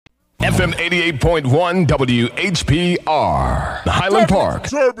FM 88.1 WHPR, Highland Park.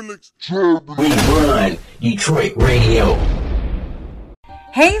 Turbulence. We run Detroit Radio.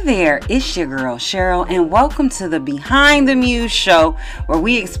 Hey there, it's your girl Cheryl, and welcome to the Behind the Muse show, where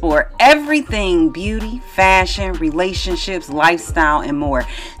we explore everything beauty, fashion, relationships, lifestyle, and more.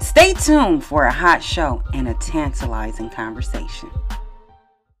 Stay tuned for a hot show and a tantalizing conversation.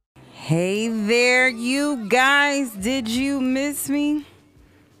 Hey there, you guys. Did you miss me?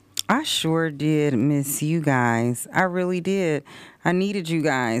 I sure did miss you guys. I really did. I needed you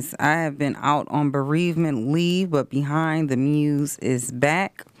guys. I have been out on bereavement leave, but Behind the Muse is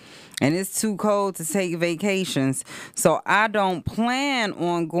back. And it's too cold to take vacations, so I don't plan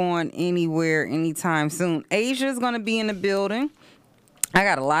on going anywhere anytime soon. Asia's going to be in the building. I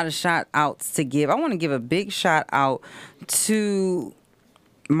got a lot of shout outs to give. I want to give a big shout out to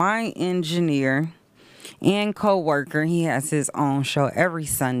my engineer and co-worker. He has his own show every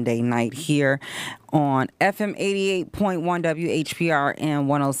Sunday night here on FM 88.1 WHPR and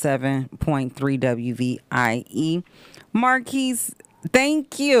 107.3 WVIE. Marquise,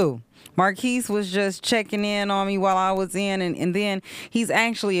 thank you. Marquise was just checking in on me while I was in, and then he's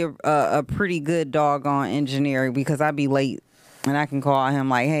actually a pretty good doggone engineer, because I be late and I can call him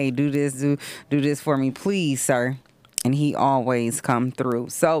like, hey, do this for me, please, sir. And he always come through.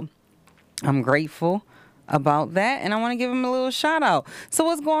 So I'm grateful about that, and I want to give him a little shout out. So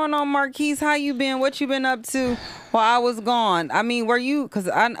what's going on, Marquise? How you been? What you been up to while I was gone? I mean, were you, because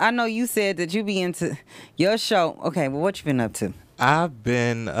I know you said that you be into your show. Okay, well, what you been up to? I've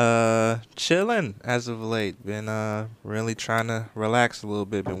been chilling as of late. Been really trying to relax a little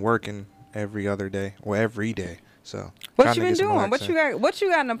bit. Been working every other day, or every day. So what you been doing? What you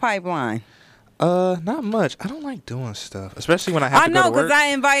got in the pipeline? Not much. I don't like doing stuff, especially when I have to go to work. I know, because I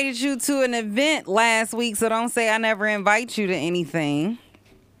invited you to an event last week, so don't say I never invite you to anything.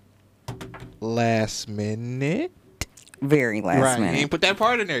 Last minute? Very last minute. You didn't put that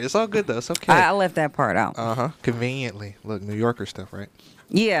part in there. It's all good, though. It's okay. I left that part out. Conveniently. Look, New Yorker stuff, right?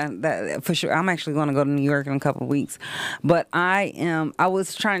 Yeah, that, for sure. I'm actually going to go to New York in a couple of weeks. But I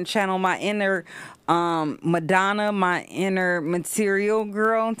was trying to channel my inner Madonna, my inner material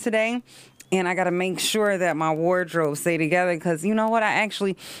girl today. And I got to make sure that my wardrobe stay together, because you know what? I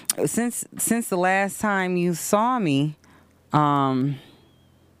actually, since the last time you saw me, what's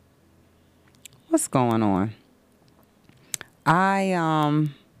going on? I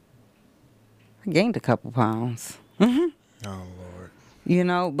gained a couple pounds. Oh, Lord. You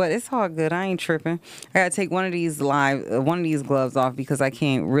know, but it's all good. I ain't tripping. I got to take one of these gloves off, because I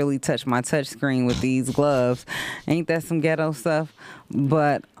can't really touch my touch screen with these gloves. Ain't that some ghetto stuff?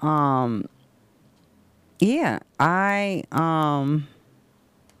 But, yeah, I'm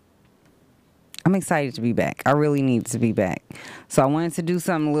excited to be back. I really need to be back. So I wanted to do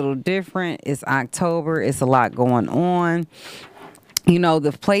something a little different. It's October. It's a lot going on. You know,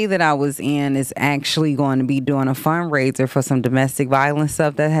 the play that I was in is actually going to be doing a fundraiser for some domestic violence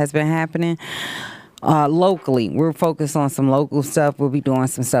stuff that has been happening locally. We're focused on some local stuff. We'll be doing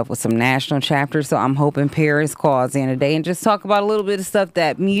some stuff with some national chapters. So I'm hoping Paris calls in today and just talk about a little bit of stuff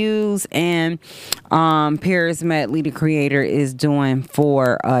that Muse and Paris Medley, the creator, is doing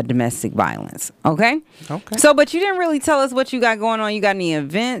for domestic violence. Okay? Okay. So, but you didn't really tell us what you got going on. You got any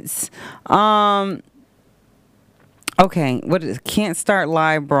events? Okay, what is can't start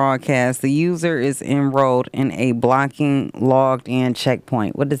live broadcast? The user is enrolled in a blocking logged in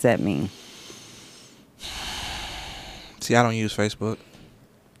checkpoint. What does that mean? See, I don't use Facebook,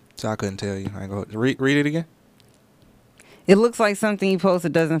 so I couldn't tell you. I go read it again. It looks like something you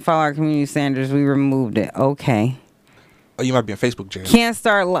posted doesn't follow our community standards. We removed it. Okay. Oh, you might be in Facebook jail. Can't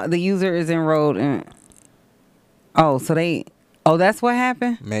start. The user is enrolled in. Oh, so they. Oh, that's what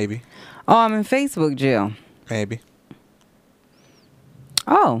happened. Maybe. Oh, I'm in Facebook jail. Maybe.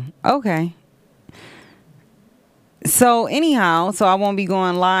 Oh, okay. So anyhow, so I won't be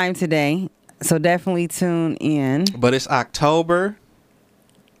going live today. So definitely tune in. But it's October.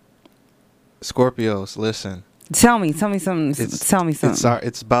 Scorpios, listen. Tell me something.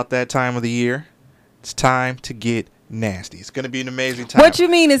 It's about that time of the year. It's time to get nasty. It's going to be an amazing time. What you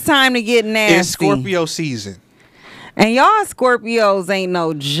mean it's time to get nasty? It's Scorpio season. And y'all Scorpios ain't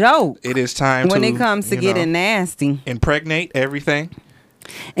no joke. It is time when it comes to getting nasty. Impregnate everything.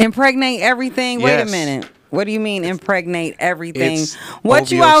 Impregnate everything? Yes. Wait a minute. What do you mean impregnate everything? It's what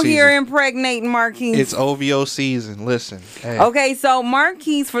OVO you out season. here impregnating, Marquise? It's OVO season. Listen. Hey. Okay, so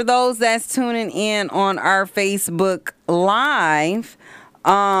Marquise, for those that's tuning in on our Facebook Live,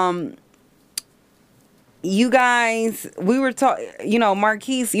 you guys, we were talking,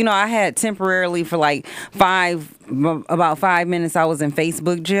 Marquise, I had temporarily for like about 5 minutes, I was in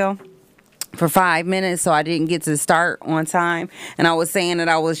Facebook jail. for 5 minutes, so I didn't get to start on time. And I was saying that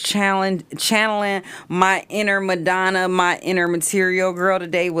I was channeling my inner Madonna, my inner material girl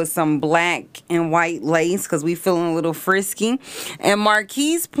today with some black and white lace because we feeling a little frisky. And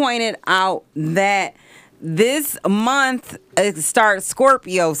Marquise pointed out that this month it starts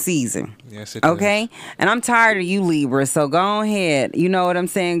Scorpio season. Yes, it does. Okay? And I'm tired of you Libra, so go ahead. You know what I'm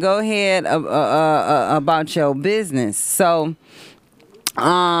saying? Go ahead about your business. So,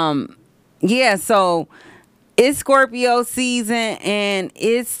 yeah, so it's Scorpio season and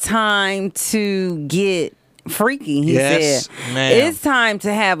it's time to get freaky, he Yes, said. ma'am. It's time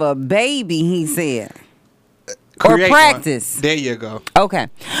to have a baby, he said. Create or practice. One. There you go. Okay.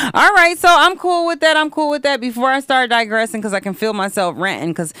 All right. So I'm cool with that. Before I start digressing, because I can feel myself ranting,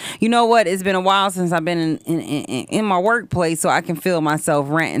 because you know what? It's been a while since I've been in my workplace, so I can feel myself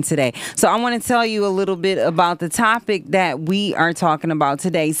ranting today. So I want to tell you a little bit about the topic that we are talking about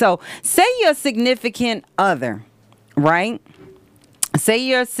today. So say your significant other, right? Say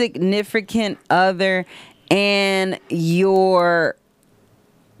your significant other and your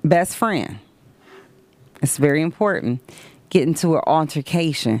best friend. It's very important. Get into an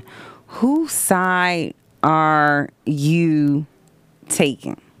altercation. Whose side are you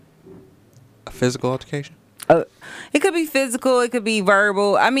taking? A physical altercation? It could be physical. It could be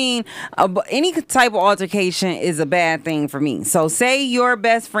verbal. I mean, any type of altercation is a bad thing for me. So say your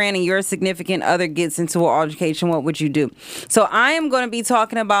best friend and your significant other gets into an altercation. What would you do? So I am going to be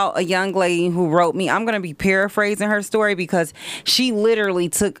talking about a young lady who wrote me. I'm going to be paraphrasing her story because she literally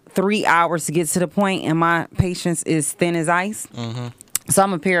took 3 hours to get to the point, and my patience is thin as ice. Mm-hmm. So I'm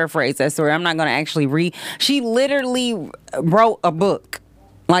going to paraphrase that story. I'm not going to actually read. She literally wrote a book.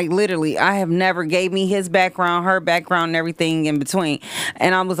 Like, literally, I have never gave me his background, her background, and everything in between.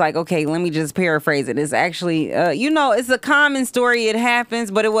 And I was like, okay, let me just paraphrase it. It's actually, it's a common story. It happens,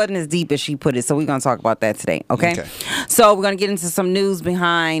 but it wasn't as deep as she put it. So we're going to talk about that today, okay? So we're going to get into some news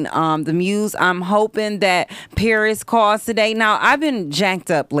behind the Muse. I'm hoping that Paris calls today. Now, I've been jacked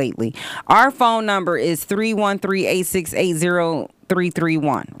up lately. Our phone number is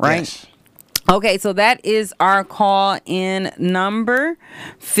 313-868-0331, right? Yes. Okay, so that is our call-in number.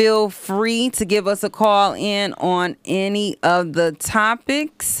 Feel free to give us a call in on any of the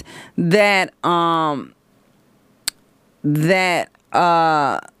topics that you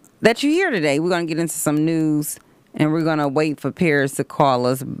hear today. We're gonna get into some news, and we're gonna wait for Paris to call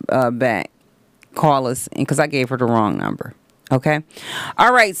us back. Call us, because I gave her the wrong number. Okay.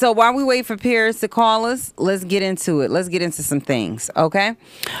 All right. So while we wait for Paris to call us, let's get into it. Let's get into some things. Okay.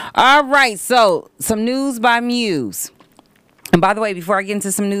 All right. So some news by Muse. And by the way, before I get into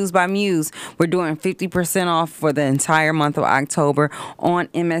some news by Muse, we're doing 50% off for the entire month of October on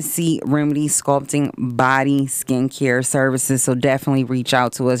MSC Remedy Sculpting Body Skincare Services. So definitely reach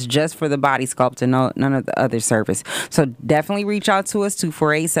out to us just for the body sculpting, none of the other service. So definitely reach out to us,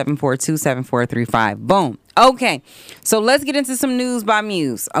 248-742-7435. Boom. Okay. So let's get into some news by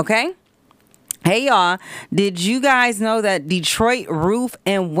Muse. Okay. Hey y'all, did you guys know that Detroit Roof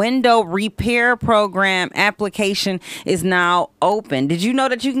and Window Repair Program application is now open? Did you know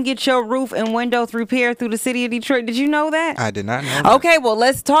that you can get your roof and windows repaired through the city of Detroit? Did you know that? I did not know that. Okay, well,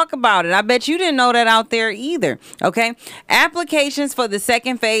 let's talk about it. I bet you didn't know that out there either. Okay, applications for the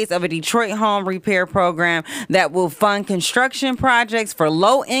second phase of a Detroit home repair program that will fund construction projects for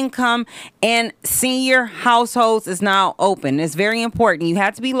low income and senior households is now open. It's very important. You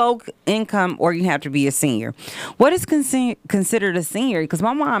have to be low income or you have to be a senior. What is considered a senior? Because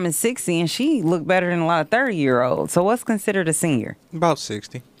my mom is 60 and she looked better than a lot of 30-year-olds. So what's considered a senior? About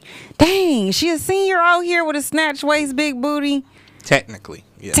 60. Dang, she a senior out here with a snatch waist, big booty? Technically,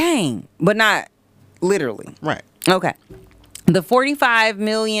 yeah. Dang, but not literally. Right. Okay. The $45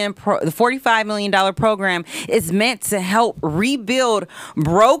 million program is meant to help rebuild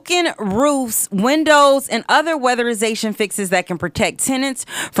broken roofs, windows, and other weatherization fixes that can protect tenants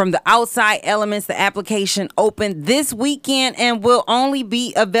from the outside elements. The application opened this weekend and will only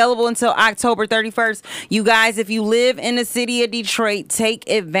be available until October 31st. You guys, if you live in the city of Detroit, take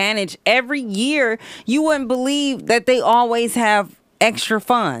advantage. Every year, you wouldn't believe that they always have extra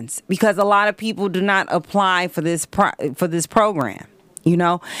funds because a lot of people do not apply for this program, you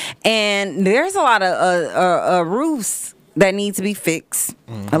know, and there's a lot of roofs that need to be fixed.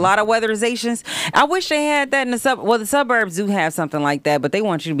 Mm-hmm. A lot of weatherizations. I wish they had that in the the suburbs do have something like that, but they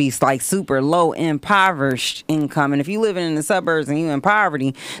want you to be like super low impoverished income. And if you living in the suburbs and you in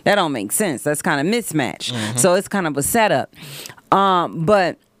poverty, that don't make sense. That's kind of mismatch. Mm-hmm. So it's kind of a setup.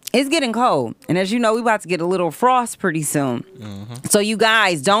 But it's getting cold. And as you know, we about to get a little frost pretty soon. So you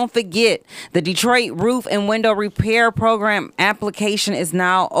guys, don't forget, the Detroit Roof and Window Repair Program application is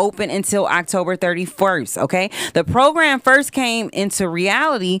now open until October 31st, okay? The program first came into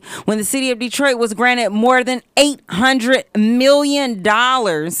reality when the city of Detroit was granted more than $800 million,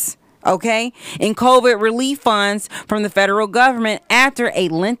 okay, in COVID relief funds from the federal government after a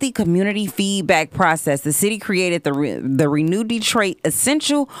lengthy community feedback process. The city created the Renew Detroit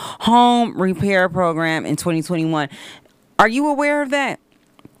Essential Home Repair Program in 2021. Are you aware of that?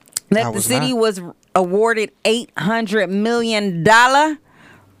 That the city was awarded $800 million,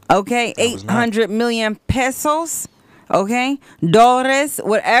 okay, 800 million pesos. Okay, dollars,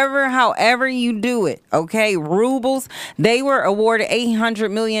 whatever, however you do it. Okay, rubles. They were awarded $800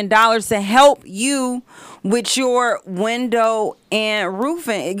 million to help you with your window and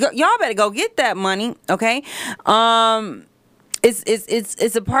roofing. Y'all better go get that money. Okay,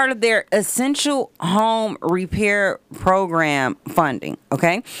 It's a part of their Essential Home Repair Program funding,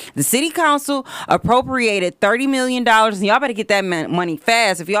 okay? The city council appropriated $30 million, and y'all better get that money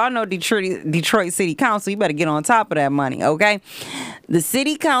fast. If y'all know Detroit City Council, you better get on top of that money, okay? The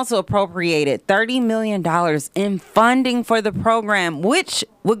city council appropriated $30 million in funding for the program, which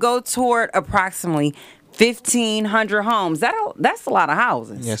would go toward approximately 1,500 homes. That's a lot of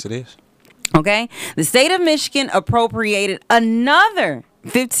houses. Yes, it is. Okay, the state of Michigan appropriated another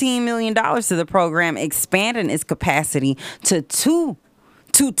 $15 million to the program, expanding its capacity to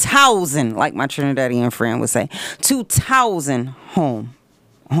 2,000, like my Trinidadian friend would say, 2,000 home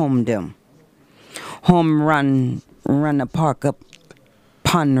run the park up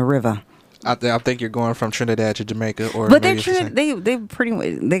upon the river. I think you're going from Trinidad to Jamaica, or but they pretty much.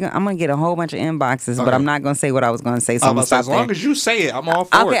 I'm gonna get a whole bunch of inboxes, but I'm not gonna say what I was gonna say. So as long as you say it, I'm all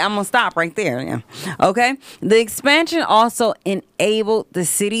for it. Okay, I'm gonna stop right there. Yeah. Okay. The expansion also enabled the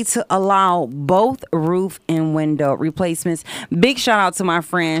city to allow both roof and window replacements. Big shout out to my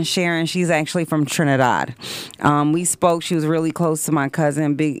friend Sharon. She's actually from Trinidad. We spoke. She was really close to my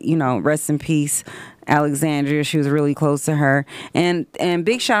cousin. Big, rest in peace, Alexandria. She was really close to her. And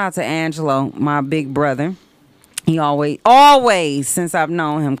big shout out to Angelo, my big brother. He always, since I've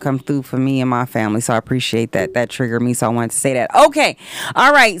known him, come through for me and my family. So I appreciate that. That triggered me, so I wanted to say that. Okay.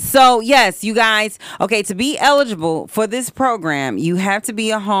 All right. So, yes, you guys. Okay, to be eligible for this program, you have to be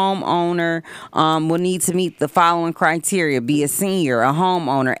a homeowner. Will need to meet the following criteria. Be a senior, a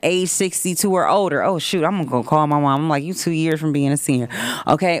homeowner, age 62 or older. Oh, shoot. I'm going to go call my mom. I'm like, you 2 years from being a senior.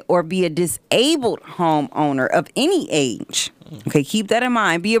 Okay. Or be a disabled homeowner of any age. Okay, keep that in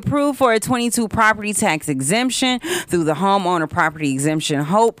mind. Be approved for a 22 property tax exemption through the Homeowner Property Exemption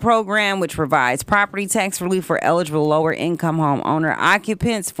HOPE program, which provides property tax relief for eligible lower income homeowner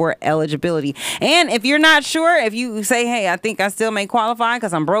occupants for eligibility. And if you're not sure, if you say, hey, I think I still may qualify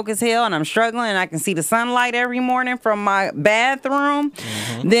because I'm broke as hell and I'm struggling and I can see the sunlight every morning from my bathroom,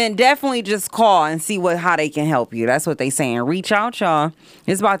 then definitely just call and see how they can help you. That's what they saying. Reach out, y'all.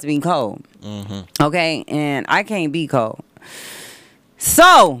 It's about to be cold. Okay, and I can't be cold.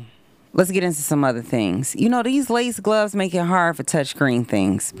 So, let's get into some other things. These lace gloves make it hard for touchscreen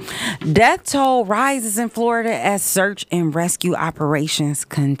things. Death toll rises in Florida as search and rescue operations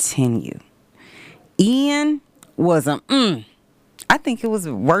continue. Ian was I think it was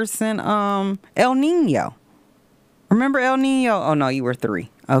worse than El Nino. Remember El Nino? Oh, no, you were 3.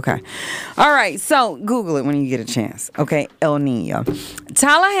 Okay. All right. So Google it when you get a chance. Okay. El Nino.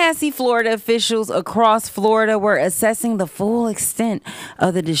 Tallahassee, Florida officials across Florida were assessing the full extent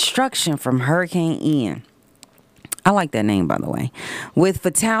of the destruction from Hurricane Ian. I like that name, by the way. With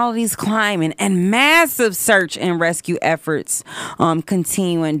fatalities climbing and massive search and rescue efforts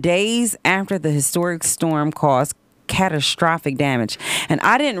continuing days after the historic storm caused catastrophic damage. And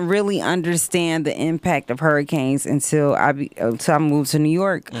I didn't really understand the impact of hurricanes until I moved to New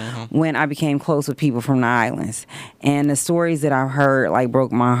York, when I became close with people from the islands. And the stories that I've heard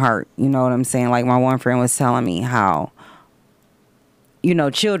broke my heart. You know what I'm saying? Like my one friend was telling me how,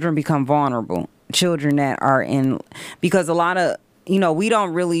 children become vulnerable. Children that are because a lot of, we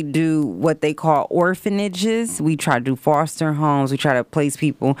don't really do what they call orphanages. We try to do foster homes. We try to place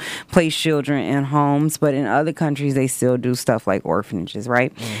children in homes. But in other countries, they still do stuff like orphanages,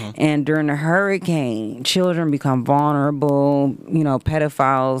 right? And during the hurricane, children become vulnerable.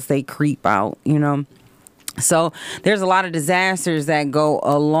 Pedophiles, they creep out, So there's a lot of disasters that go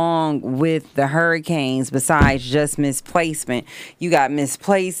along with the hurricanes besides just misplacement. You got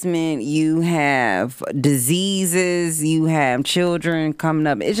misplacement, you have diseases, you have children coming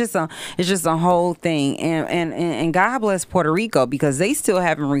up. It's just a whole thing. And God bless Puerto Rico, because they still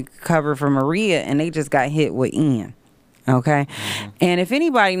haven't recovered from Maria and they just got hit with Ian. Okay, and if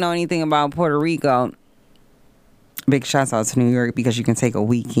anybody know anything about Puerto Rico, big shouts out to New York, because you can take a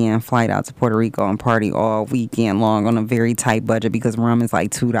weekend flight out to Puerto Rico and party all weekend long on a very tight budget, because rum is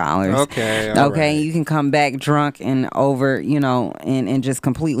like $2. Okay. Okay, you can come back drunk and over, and just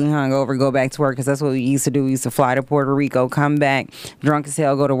completely hungover, go back to work, because that's what we used to do. We used to fly to Puerto Rico, come back drunk as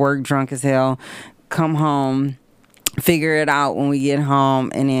hell, go to work drunk as hell, come home, figure it out when we get home,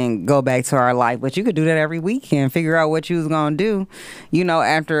 and then go back to our life. But you could do that every weekend, figure out what you was gonna do,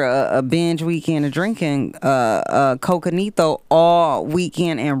 after a binge weekend of drinking coconito all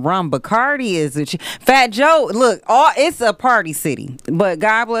weekend and rum. Bacardi is Fat Joe. Look, it's a party city. But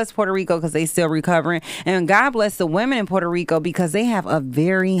God bless Puerto Rico, because they still recovering, and God bless the women in Puerto Rico, because they have a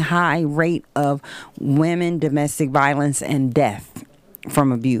very high rate of women domestic violence and death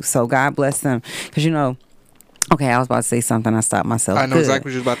from abuse. So God bless them, because okay, I was about to say something. I stopped myself. I know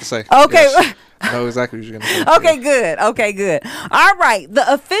exactly what you were about to say. Okay. Yes. I know exactly what you're going to say. Okay, good. All right.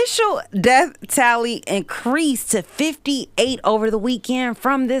 The official death tally increased to 58 over the weekend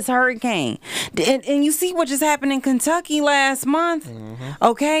from this hurricane. And you see what just happened in Kentucky last month? Mm-hmm.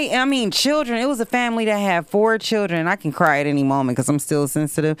 Okay? I mean, children. It was a family that had 4 children. I can cry at any moment because I'm still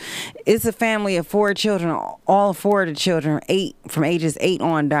sensitive. It's a family of 4 children. All 4 of the children, from ages 8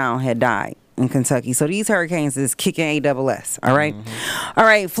 on down, had died in Kentucky. So these hurricanes is kicking ASS. All right. Mm-hmm. All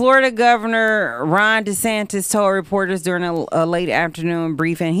right. Florida Governor Ron DeSantis told reporters during a late afternoon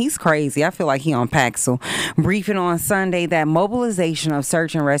briefing, he's crazy. I feel like he on Paxil, briefing on Sunday that mobilization of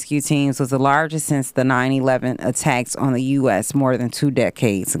search and rescue teams was the largest since the 9/11 attacks on the U.S. more than 2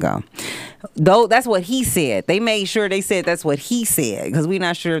 decades ago. Though that's what he said. They made sure they said that's what he said, because we're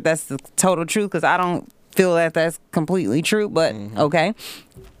not sure if that's the total truth, because I don't feel that that's completely true, but okay.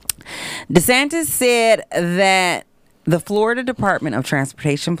 DeSantis said that the Florida Department of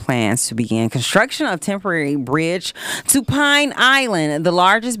Transportation plans to begin construction of temporary bridge to Pine Island, the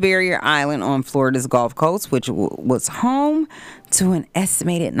largest barrier island on Florida's Gulf Coast, which was home to an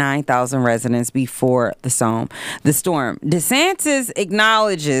estimated 9,000 residents before the storm. DeSantis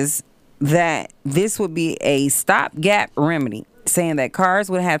acknowledges that this would be a stopgap remedy, saying that cars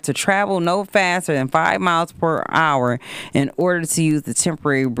would have to travel no faster than 5 miles per hour in order to use the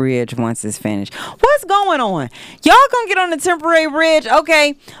temporary bridge once it's finished. What's going on? Y'all gonna get on the temporary bridge?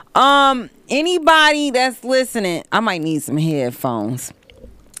 Okay. Anybody that's listening, I might need some headphones.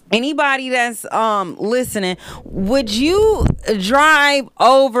 Anybody that's listening, would you drive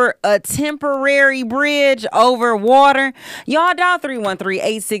over a temporary bridge over water? Y'all dial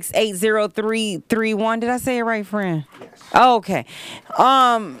 313-868-0331. Did I say it right, friend? Yes. Okay.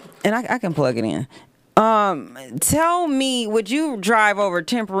 And I can plug it in. Tell me, would you drive over a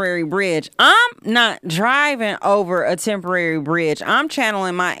temporary bridge? I'm not driving over a temporary bridge. I'm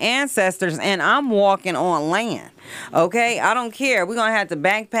channeling my ancestors and I'm walking on land. Okay, I don't care. We're gonna have to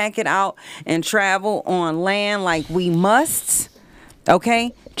backpack it out and travel on land like we must.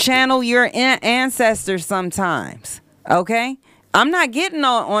 Okay, channel your ancestors sometimes. Okay, I'm not getting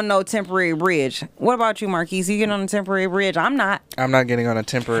on no temporary bridge. What about you, Marquise? You getting on a temporary bridge? I'm not. I'm not getting on a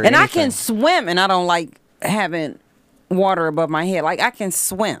temporary. And anything. I can swim, and I don't like having water above my head. Like, I can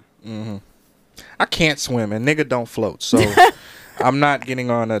swim. Mm-hmm. I can't swim, and nigga don't float. So I'm not getting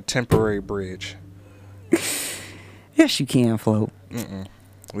on a temporary bridge. Yes, you can float.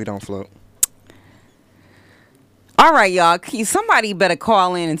 We don't float. All right, y'all. Somebody better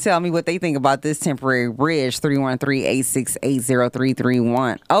call in and tell me what they think about this temporary bridge.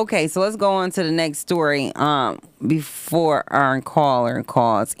 313-868-0331. Okay, so let's go on to the next story before our caller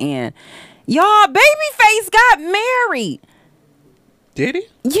calls in. Y'all, Babyface got married. Did he?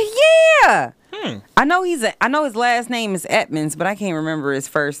 Yeah. I know his last name is Edmonds, but I can't remember his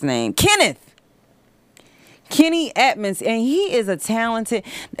first name. Kenny Edmonds, and he is a talented,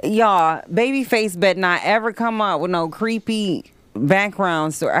 y'all. Babyface better not ever come up with no creepy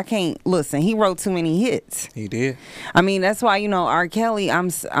background story. I can't listen. He wrote too many hits. He did. I mean, that's why R. Kelly.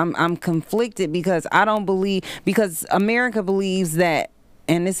 I'm conflicted because I don't believe, because America believes that,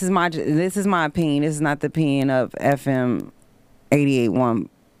 and this is my opinion. This is not the opinion of FM 88.1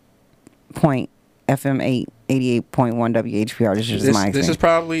 88.1 WHPR. This is my opinion. This is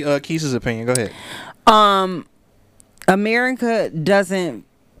probably Keis's opinion. Go ahead. America doesn't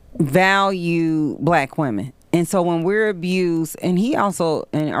value black women, and so when we're abused, and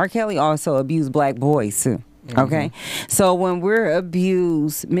R. Kelly also abused black boys too. Okay, so when we're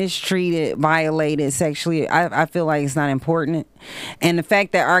abused, mistreated, violated sexually, I feel like it's not important. And the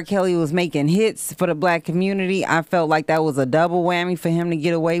fact that R. Kelly was making hits for the black community, I felt like that was a double whammy for him to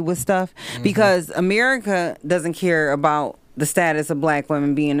get away with stuff, because America doesn't care about the status of black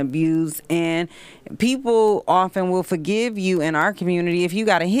women being abused, and people often will forgive you in our community if you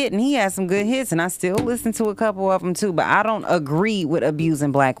got a hit, and he has some good hits, and I still listen to a couple of them too, but I don't agree with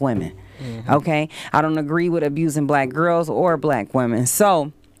abusing black women. Okay, I don't agree with abusing black girls or black women.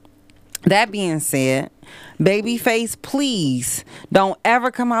 So that being said, Babyface, please don't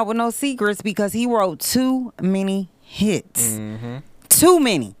ever come out with no secrets, because he wrote too many hits. Too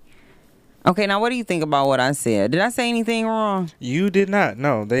many. Okay, now what do you think about what I said? Did I say anything wrong? You did not.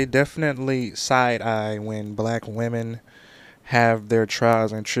 No, they definitely side eye when black women have their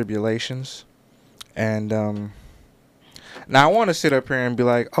trials and tribulations. And now I want to sit up here and be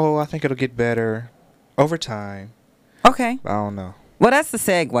like, oh, I think it'll get better over time. Okay. I don't know. Well, that's the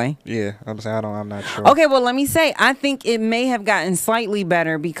segue. Yeah, I'm saying I'm not sure. Okay, well, let me say, I think it may have gotten slightly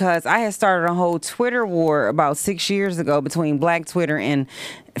better, because I had started a whole Twitter war about 6 years ago between black Twitter and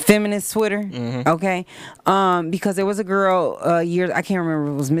feminist Twitter. Okay, because there was a girl I can't remember if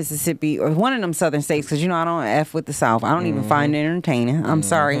it was Mississippi or one of them southern states, because I don't F with the South. I don't even find it entertaining. I'm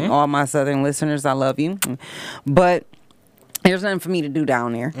sorry, all my southern listeners, I love you, but there's nothing for me to do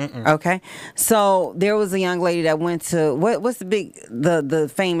down there. Okay, so there was a young lady that went to what's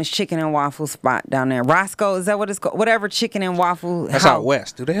the famous chicken and waffle spot down there? Roscoe, is that what it's called? Whatever chicken and waffle. That's out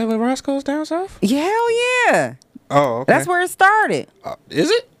west. Do they have a Roscoe's down south? Yeah, hell yeah. Oh, okay. That's where it started. Is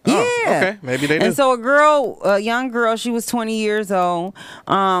it? Yeah. Oh, okay, maybe they do. And so a young girl, she was 20 years old.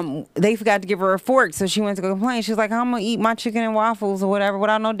 They forgot to give her a fork, so she went to go complain. She's like, I'm gonna eat my chicken and waffles or whatever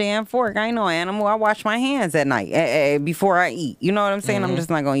without no damn fork. I ain't no animal. I wash my hands at night before I eat. You know what I'm saying? I'm just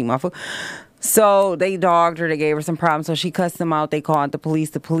not gonna eat my food. So they dogged her. They gave her some problems. So she cussed them out. They called the police.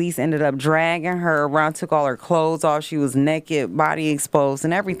 The police ended up dragging her around, took all her clothes off. She was naked, body exposed,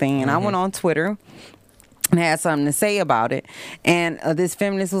 and everything. And I went on Twitter and had something to say about it, and this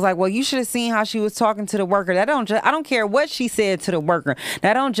feminist was like, well, you should have seen how she was talking to the worker. I don't care what she said to the worker.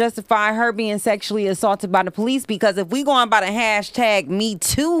 That don't justify her being sexually assaulted by the police, because if we go on by the hashtag Me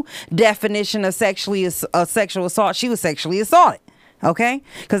Too definition of sexual assault, she was sexually assaulted. Okay,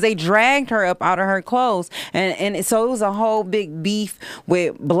 because they dragged her up out of her clothes, and so it was a whole big beef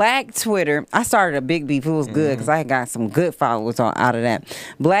with black Twitter. I started a big beef. It was good because I got some good followers out of that.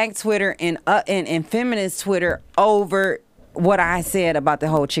 Black Twitter and feminist Twitter over what I said about the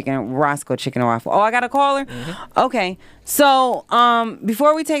whole Roscoe chicken and waffle. Oh, I got a caller? Okay. So,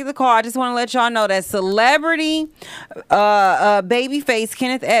 before we take the call, I just want to let y'all know that celebrity Babyface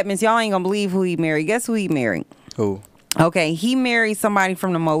Kenneth Edmonds, y'all ain't gonna believe who he married. Guess who he married? Who? Okay, he married somebody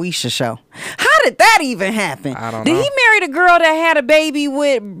from the Moesha show. How did that even happen? I don't know. Did he marry the girl that had a baby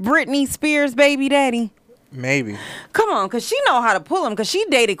with Britney Spears' baby daddy? Maybe. Come on, because she know how to pull him, because she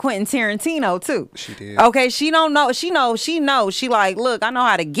dated Quentin Tarantino too. She did. Okay, she don't know. She knows. She like, look, I know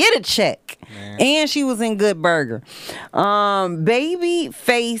how to get a check. Man. And she was in Good Burger.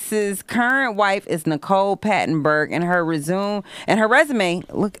 Babyface's current wife is Nicole Pattenberg, and her resume,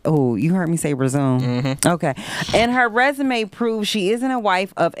 look, oh, you heard me say resume. Okay. And her resume proves she isn't a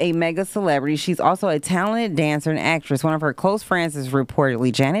wife of a mega celebrity. She's also a talented dancer and actress. One of her close friends is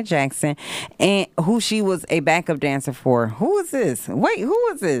reportedly Janet Jackson, and who she was a backup dancer for. Who is this? Wait, who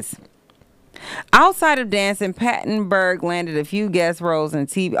is this? Outside of dancing, Pattenberg landed a few guest roles in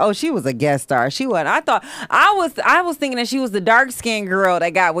TV. Oh, she was a guest star. She was. I was thinking that she was the dark-skinned girl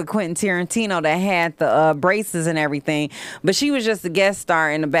that got with Quentin Tarantino that had the braces and everything. But she was just a guest star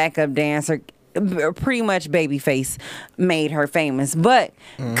and a backup dancer. Pretty much Babyface made her famous. But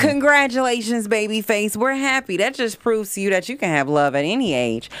congratulations, Babyface. We're happy. That just proves to you that you can have love at any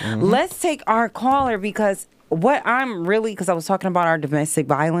age. Let's take our caller, because because I was talking about our domestic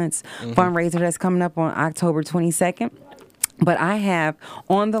violence fundraiser that's coming up on October 22nd. But I have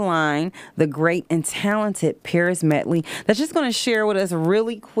on the line the great and talented Paris Metley that's just going to share with us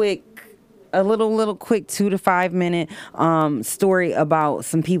really quick, a little quick 2 to 5 minute story about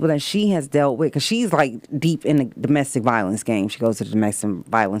some people that she has dealt with, because she's like deep in the domestic violence game. She goes to the domestic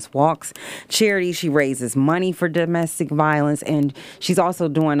violence walks, charity. She raises money for domestic violence, and she's also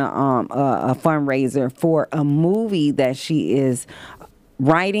doing a fundraiser for a movie that she is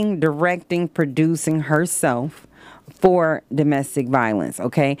writing, directing, producing herself for domestic violence.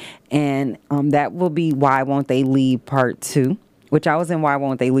 Okay, and that will be Why Won't They Leave Part 2. Which I was in Why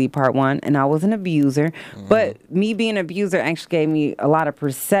Won't They Leave Part 1, and I was an abuser. But me being an abuser actually gave me a lot of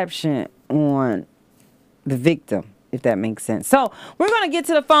perception on the victim, if that makes sense. So we're going to get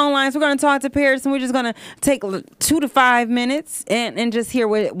to the phone lines. We're going to talk to Paris, and we're just going to take 2 to 5 minutes and just hear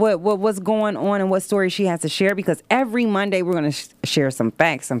what's going on and what story she has to share, because every Monday we're going to share some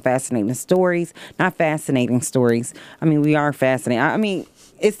facts, some fascinating stories. Not fascinating stories. I mean, we are fascinating. I mean,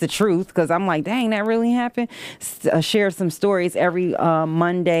 it's the truth, because I'm like, dang, that really happened. Share some stories every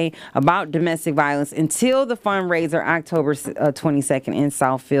Monday about domestic violence until the fundraiser October 22nd in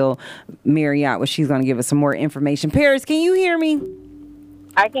Southfield Marriott, where she's going to give us some more information. Paris, can you hear me?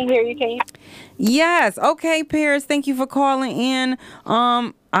 I can hear you. Can you? Yes. Okay, Paris, thank you for calling in.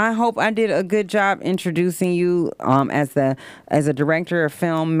 I hope I did a good job introducing you as a director, a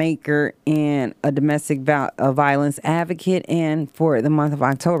filmmaker, and a domestic violence advocate. And for the month of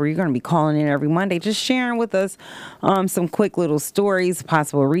October, you're going to be calling in every Monday, just sharing with us some quick little stories,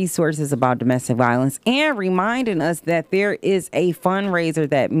 possible resources about domestic violence, and reminding us that there is a fundraiser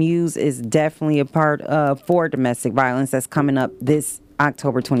that Muse is definitely a part of for domestic violence that's coming up this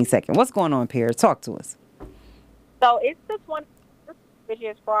October 22nd. What's going on, Paris? Talk to us. So it's the 20th, which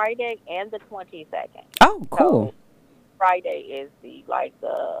is Friday, and the 22nd. Oh, cool. So Friday is the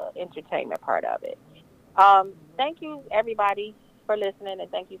entertainment part of it. Thank you, everybody, for listening, and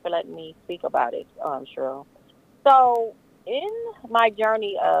thank you for letting me speak about it, Cheryl. So in my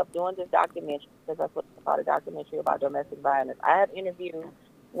journey of doing this documentary, because that's what it's about, a documentary about domestic violence, I have interviewed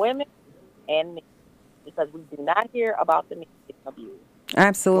women and men, because we do not hear about the men getting abused.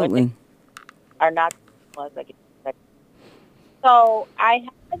 Absolutely. Women are not the ones that get affected. So I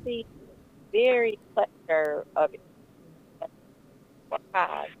had the very pleasure of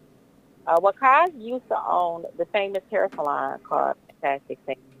Wakaz. Wakaz used to own the famous hair salon called Fantastic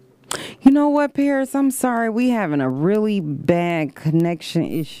Sam. You know what, Paris? I'm sorry. We having a really bad connection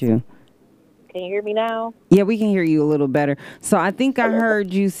issue. Can you hear me now? Yeah, we can hear you a little better. So I think I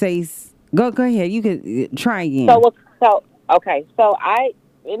heard you say, go ahead. You could try again. So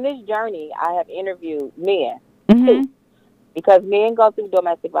in this journey, I have interviewed men, Mm-hmm. too, because men go through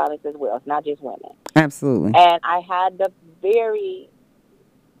domestic violence as well. It's not just women. Absolutely. And I had the very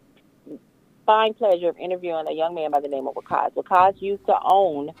fine pleasure of interviewing a young man by the name of Wakaz. Wakaz used to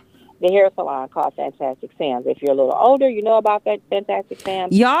own the hair salon called Fantastic Sam's. If you're a little older, you know about that Fantastic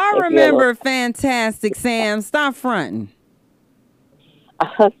Sam's. Y'all remember Fantastic Sam? Stop fronting.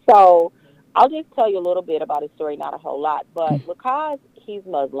 So I'll just tell you a little bit about his story, not a whole lot. But Wakaz, he's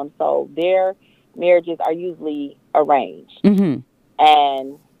Muslim, so their marriages are usually arranged. Mm-hmm.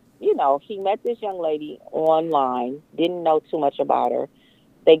 And, you know, he met this young lady online, didn't know too much about her.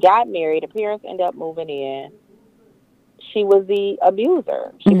 They got married. The parents ended up moving in. She was the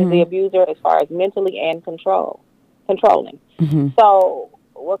abuser. She was the abuser as far as mentally and controlling. Mm-hmm. So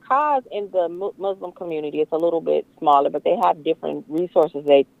Wakaz in the Muslim community is a little bit smaller, but they have different resources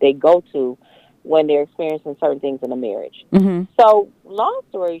they go to when they're experiencing certain things in a marriage. Mm-hmm. So long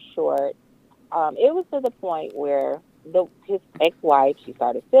story short, it was to the point where his ex-wife, she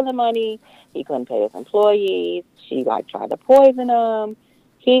started stealing money. He couldn't pay his employees. She tried to poison him.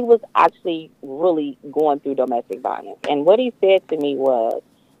 He was actually really going through domestic violence. And what he said to me was,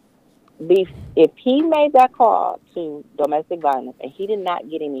 if he made that call to domestic violence and he did not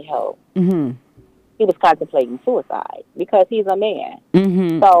get any help, Mm-hmm. he was contemplating suicide because he's a man.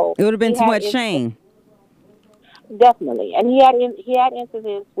 Mm-hmm. So it would have been too much shame. Definitely. And he had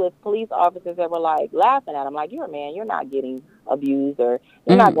incidents with police officers that were laughing at him, like, you're a man, you're not getting abused, or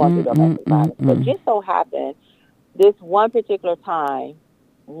you're not going through domestic violence. But just so happened, this one particular time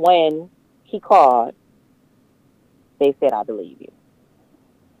when he called, they said, I believe you.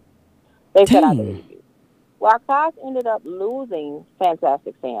 They said, I believe you. Well, Akash ended up losing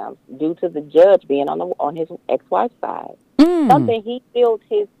Fantastic Sam's due to the judge being on his ex-wife's side. Something he built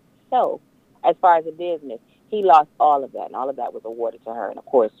himself as far as a business. He lost all of that, and all of that was awarded to her. And, of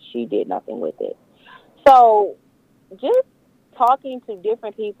course, she did nothing with it. So just talking to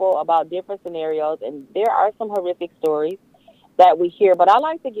different people about different scenarios, and there are some horrific stories that we hear, but I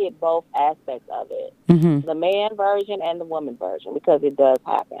like to get both aspects of it, the man version and the woman version, because it does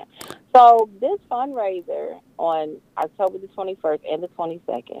happen. So this fundraiser on October the 21st and the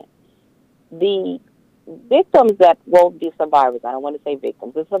 22nd, the victims that won't be survivors, I don't want to say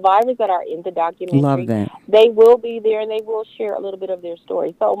victims, the survivors that are in the documentary, Love that. they will be there and they will share a little bit of their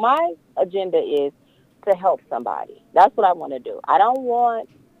story. So my agenda is to help somebody. That's what I want to do. I don't want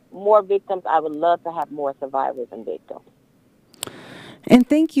more victims. I would love to have more survivors and victims. And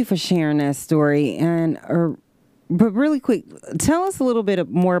thank you for sharing that story. But really quick, tell us a little bit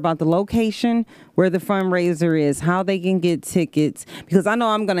more about the location where the fundraiser is, how they can get tickets, because I know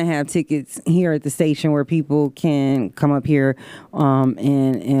I'm going to have tickets here at the station where people can come up here I'm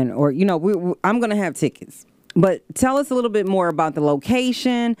going to have tickets. But tell us a little bit more about the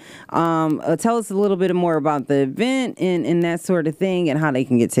location. Tell us a little bit more about the event and that sort of thing, and how they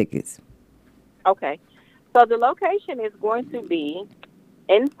can get tickets. Okay. So the location is going to be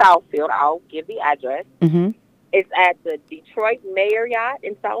in Southfield. I'll give the address. It's at the Detroit Marriott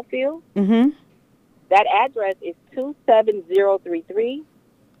in Southfield. Mm-hmm. That address is 27033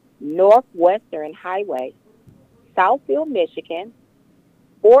 Northwestern Highway, Southfield, Michigan,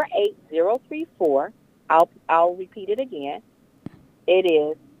 48034. I'll repeat it again. It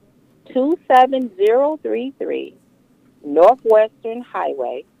is 27033 Northwestern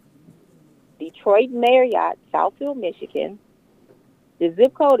Highway, Detroit Marriott, Southfield, Michigan. The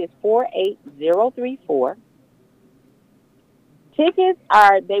zip code is 48034. Tickets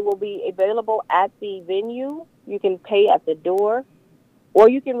they will be available at the venue. You can pay at the door, or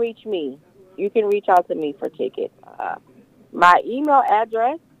you can reach me. You can reach out to me for tickets. My email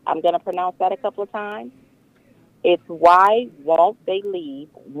address, I'm going to pronounce that a couple of times. It's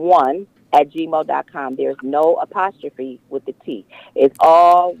whywon'ttheyleave1@gmail.com. There's no apostrophe with the T. It's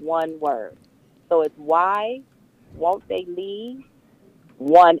all one word. So it's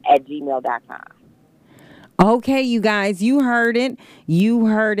whywon'ttheyleave1@gmail.com. Okay, you guys, you heard it. You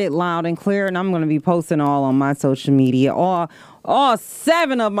heard it loud and clear, and I'm going to be posting all on my social media, all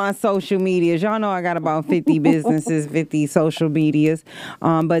 7 of my social medias. Y'all know I got about 50 businesses, 50 social medias.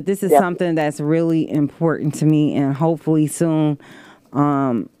 But this is something that's really important to me, and hopefully soon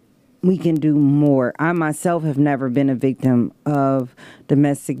we can do more. I myself have never been a victim of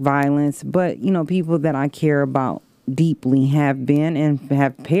domestic violence, but, you know, people that I care about deeply have been and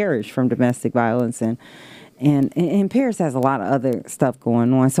have perished from domestic violence. And Paris has a lot of other stuff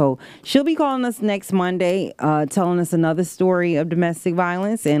going on. So she'll be calling us next Monday, telling us another story of domestic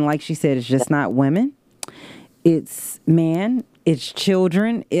violence. And like she said, it's just not women. It's men. It's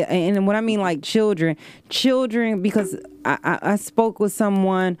children. And what I mean like children, because I spoke with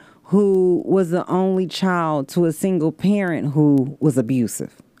someone who was the only child to a single parent who was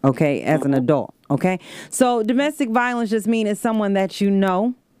abusive, okay, as an adult, okay? So domestic violence just means it's someone that you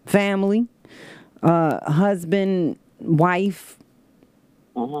know, family, husband, wife.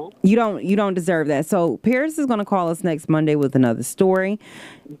 You don't deserve that. So Paris is going to call us next Monday with another story.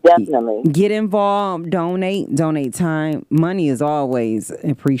 Definitely. Get involved, donate time. Money is always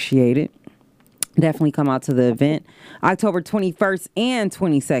appreciated. Definitely come out to the event. October 21st and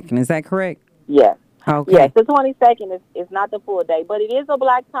 22nd. Is that correct? Yes. Okay. Yes, the 22nd is not the full day, but it is a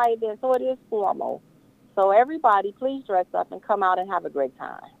black tie event, so it is formal. So everybody, please dress up and come out and have a great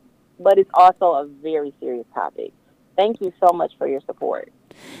time. But it's also a very serious topic. Thank you so much for your support.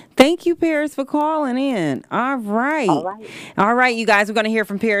 Thank you, Paris, for calling in. All right. All right, you guys, we're going to hear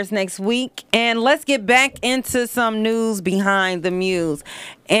from Paris next week. And let's get back into some news behind the muse.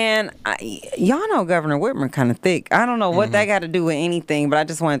 And y'all know Governor Whitmer kind of thick. I don't know what that got to do with anything, but I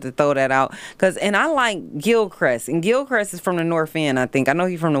just wanted to throw that out. And I like Gilchrist. And Gilchrist is from the North End, I think. I know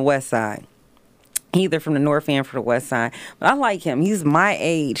he's from the West Side. Either from the North End or the West Side. But I like him. He's my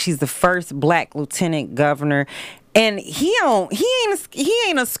age. He's the first black lieutenant governor. And he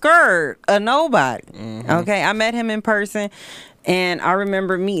ain't a skirt of nobody. Okay, I met him in person, and I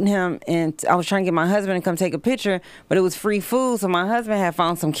remember meeting him, and I was trying to get my husband to come take a picture, but it was free food, so my husband had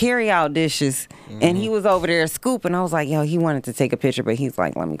found some carry-out dishes, and he was over there scooping. I was like, yo, he wanted to take a picture, but he's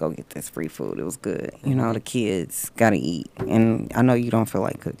like, let me go get this free food. It was good. You know, the kids got to eat, and I know you don't feel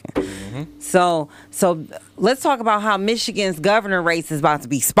like cooking. So let's talk about how Michigan's governor race is about to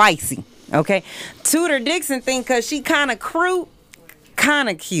be spicy. Okay, Tudor Dixon think because she kind of cute,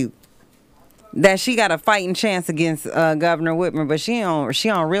 that she got a fighting chance against Governor Whitmer, but she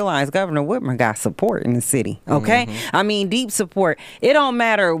don't realize Governor Whitmer got support in the city. Okay, I mean deep support. It don't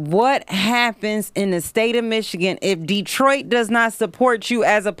matter what happens in the state of Michigan. If Detroit does not support you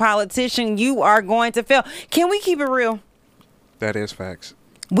as a politician, you are going to fail. Can we keep it real? That is facts.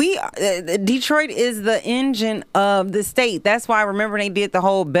 Detroit is the engine of the state. That's why I remember they did the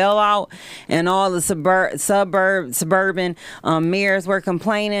whole bailout and all the suburban mayors were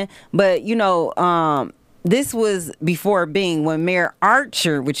complaining. But, you know, this was before Bing, when Mayor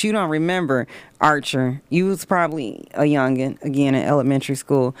Archer, which you don't remember, Archer, you was probably a youngin', again, in elementary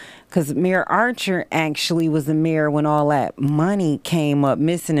school, because Mayor Archer actually was the mayor when all that money came up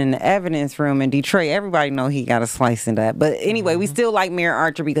missing in the evidence room in Detroit. Everybody know he got a slice in that. But anyway, we still like Mayor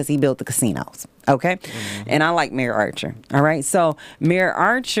Archer because he built the casinos, okay? And I like Mayor Archer, all right? So Mayor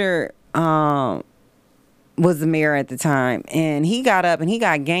Archer was the mayor at the time, and he got up and he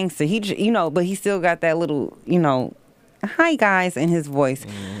got gangster. But he still got that little, hi guys in his voice.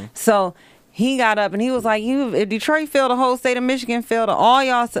 So he got up and he was like, if Detroit failed, the whole state of Michigan failed, all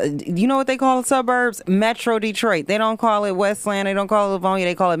y'all, you know what they call the suburbs? Metro Detroit. They don't call it Westland. They don't call it Livonia.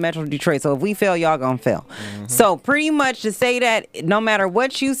 They call it Metro Detroit. So if we fail, y'all gonna fail. So pretty much to say that no matter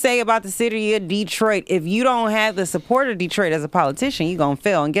what you say about the city of Detroit, if you don't have the support of Detroit as a politician, you gonna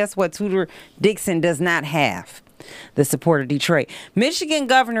fail. And guess what? Tudor Dixon does not have the support of Detroit. Michigan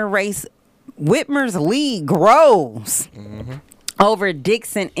governor race, Whitmer's lead grows. Over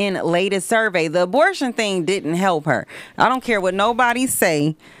Dixon in latest survey. The abortion thing didn't help her. I don't care what nobody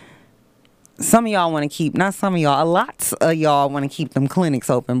say. Some of y'all want to keep, not some of y'all, a lot of y'all want to keep them clinics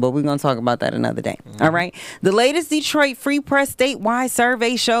open, but we're going to talk about that another day. All right. The latest Detroit Free Press statewide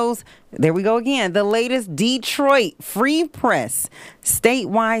survey shows, there we go again. The latest Detroit Free Press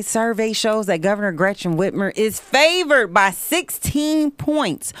statewide survey shows that Governor Gretchen Whitmer is favored by 16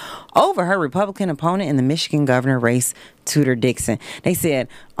 points over her Republican opponent in the Michigan governor race, Tudor Dixon. They said,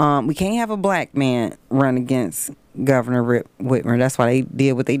 we can't have a black man run against Governor Whitmer. That's why they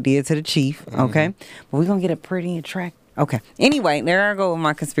did what they did to the chief. Okay. But we're going to get a pretty attractive. Okay. Anyway, there I go with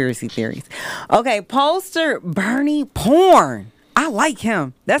my conspiracy theories. Okay. Poster Bernie Porn. I like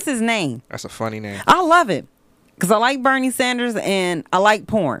him. That's his name. That's a funny name. I love it because I like Bernie Sanders and I like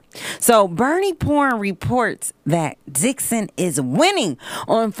porn. So Bernie Porn reports that Dixon is winning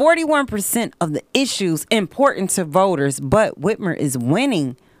on 41% of the issues important to voters, but Whitmer is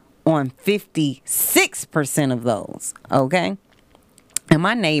winning on 56% of those. Okay. And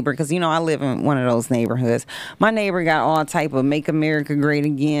my neighbor, because, you know, I live in one of those neighborhoods. My neighbor got all type of Make America Great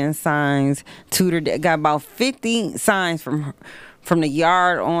Again signs. Tudor got about 50 signs from the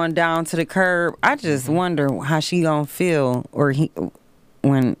yard on down to the curb. I just wonder how she gonna feel or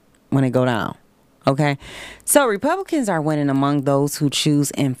when it go down. Okay. So Republicans are winning among those who choose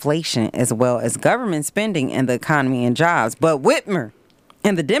inflation as well as government spending and the economy and jobs. But Whitmer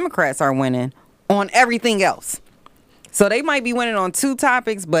and the Democrats are winning on everything else. So they might be winning on two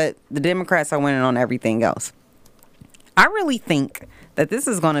topics, but the Democrats are winning on everything else. I really think that this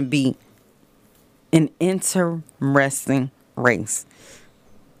is going to be an interesting race.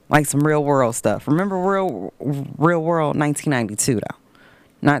 Like some real world stuff. Remember real world 1992 though.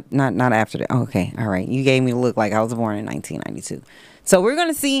 Not after that. Okay, all right. You gave me a look like I was born in 1992. So we're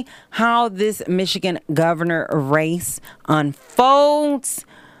going to see how this Michigan governor race unfolds,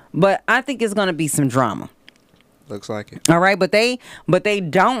 but I think it's going to be some drama. Looks like it. All right, but they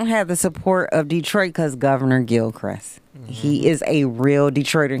don't have the support of Detroit because Governor Gilchrist. He is a real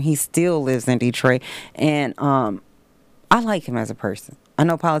Detroiter. He still lives in Detroit, and I like him as a person. I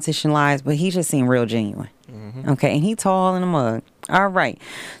know politician lies, but he just seemed real genuine. Okay, and he tall in a mug. All right,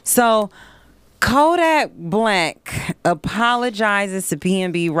 so Kodak Black apologizes to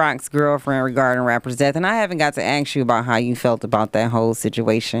PNB Rock's girlfriend regarding rapper's death, and I haven't got to ask you about how you felt about that whole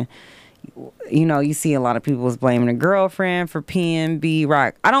situation. You know, you see a lot of people is blaming a girlfriend for PNB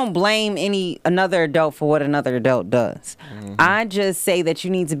Rock. I don't blame another adult for what another adult does. I just say that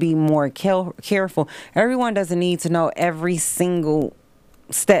you need to be more careful. Everyone doesn't need to know every single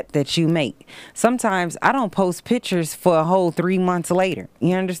step that you make. Sometimes I don't post pictures for a whole 3 months later.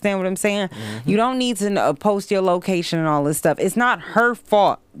 You understand what I'm saying? You don't need to post your location and all this stuff. It's not her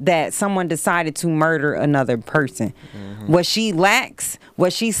fault that someone decided to murder another person. Was she lax?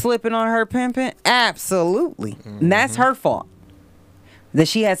 Was she slipping on her pimping? Absolutely. And that's her fault. That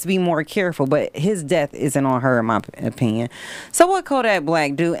she has to be more careful, but his death isn't on her, in my opinion. So what Kodak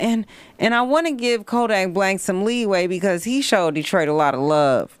Black do? And I want to give Kodak Black some leeway because he showed Detroit a lot of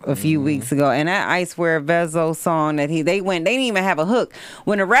love a few weeks ago. And that I Swear Vezo song that they didn't even have a hook.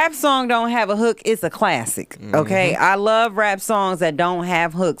 When a rap song don't have a hook, it's a classic. Okay, I love rap songs that don't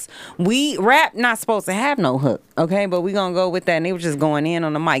have hooks. Rap not supposed to have no hook. Okay, but we gonna go with that. And they were just going in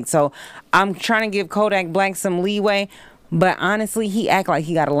on the mic. So I'm trying to give Kodak Black some leeway. But honestly, he act like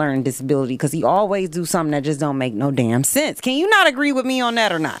he got a learning disability because he always do something that just don't make no damn sense. Can you not agree with me on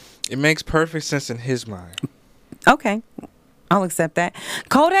that or not? It makes perfect sense in his mind. Okay. I'll accept that.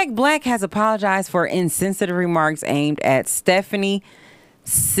 Kodak Black has apologized for insensitive remarks aimed at Stephanie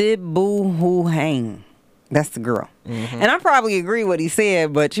Sibuhuhang. That's the girl. And I probably agree what he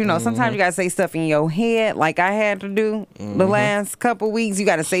said, but you know, sometimes you gotta say stuff in your head like I had to do the last couple weeks. You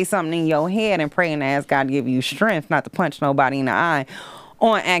gotta say something in your head and pray and ask God to give you strength not to punch nobody in the eye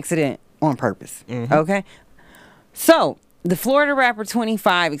on accident, on purpose. Okay? So, the Florida rapper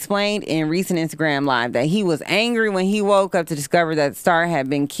 25 explained in recent Instagram Live that he was angry when he woke up to discover that the star had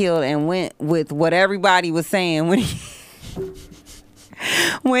been killed and went with what everybody was saying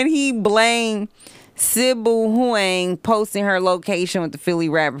when he blamed Sybil Huang posting her location with the Philly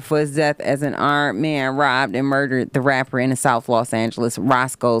rapper for his death as an armed man robbed and murdered the rapper in the South Los Angeles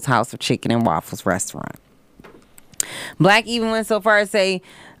Roscoe's House of Chicken and Waffles restaurant. Black even went so far as to say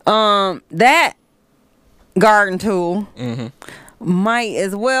that garden tool might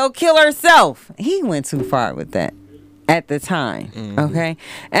as well kill herself. He went too far with that at the time. Okay,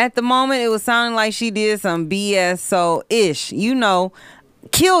 at the moment it was sounding like she did some BS. So ish,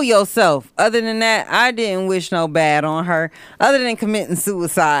 kill yourself. Other than that, I didn't wish no bad on her. Other than committing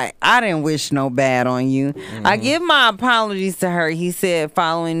suicide, I didn't wish no bad on you. I give my apologies to her, he said,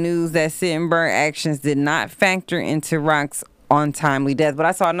 following news that Sittenberg actions did not factor into Rock's untimely death. But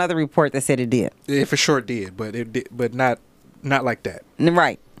I saw another report that said it did. It for sure did, but not like that.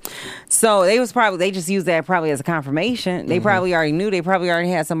 Right. So they just used that probably as a confirmation. They probably already knew. They probably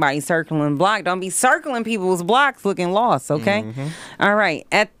already had somebody circling block. Don't be circling people's blocks looking lost, okay? All right.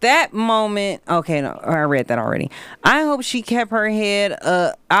 At that moment, okay, no, I read that already. I hope she kept her head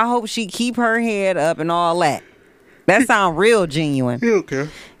up. I hope she keep her head up and all that. That sound real genuine. Okay.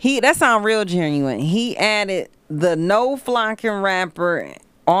 That sound real genuine. He added, the No Flocking rapper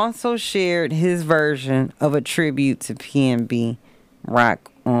also shared his version of a tribute to PNB Rock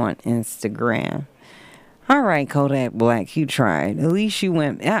on Instagram. All right, Kodak Black, you tried. At least you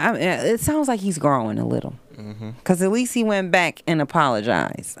went. It sounds like he's growing a little, because at least he went back and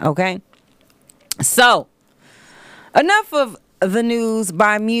apologized. Okay. So, enough of the news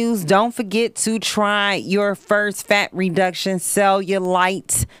by Muse. Don't forget to try your first fat reduction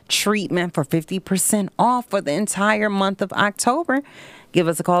cellulite treatment for 50% off for the entire month of October. Give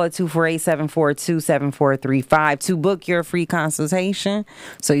us a call at 248-742-7435 to book your free consultation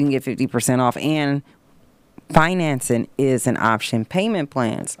so you can get 50% off. And financing is an option. Payment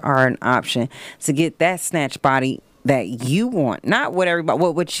plans are an option to get that snatch body that you want. Not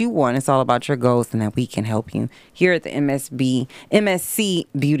what you want. It's all about your goals, and that we can help you here at the MSC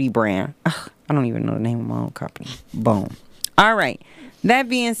Beauty brand. Ugh, I don't even know the name of my own company. Boom. All right. That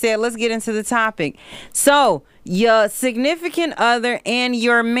being said, let's get into the topic. So, your significant other and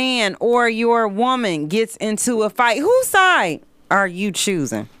your man or your woman gets into a fight. Whose side are you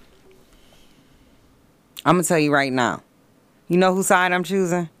choosing? I'm going to tell you right now. You know whose side I'm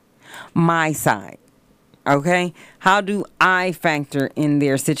choosing? My side. Okay? How do I factor in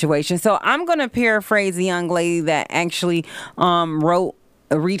their situation? So, I'm going to paraphrase a young lady that actually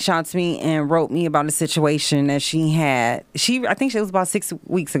reached out to me and wrote me about a situation that she had. I think it was about 6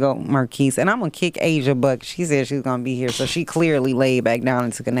 weeks ago, Marquise. And I'm going to kick Asia, but she said she was going to be here. So she clearly laid back down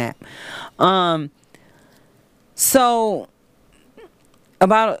and took a nap. So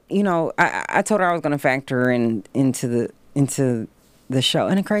about, I told her I was going to factor into the show.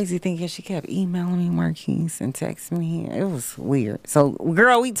 And the crazy thing is she kept emailing me, Marquise, and texting me. It was weird. So,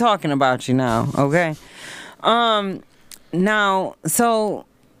 girl, we talking about you now, okay? Now, so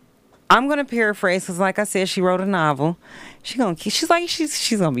I'm gonna paraphrase because, like I said, she wrote a novel. She's gonna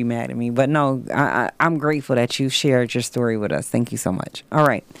be mad at me, but no, I'm grateful that you shared your story with us. Thank you so much. All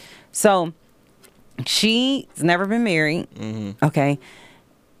right, so she's never been married, okay.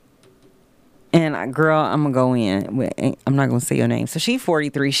 And girl, I'm gonna go in. I'm not gonna say your name. So she's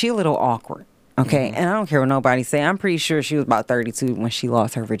 43. She a little awkward, okay. And I don't care what nobody say. I'm pretty sure she was about 32 when she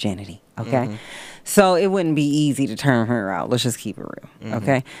lost her virginity, okay. So it wouldn't be easy to turn her out. Let's just keep it real.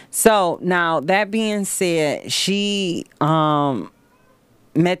 Okay. So now that being said, she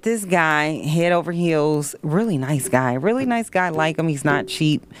met this guy head over heels. Really nice guy. Like him. He's not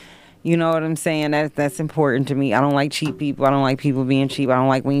cheap. You know what I'm saying? That's important to me. I don't like cheap people. I don't like people being cheap. I don't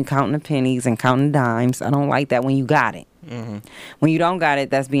like when you counting the pennies and counting dimes. I don't like that when you got it. When you don't got it,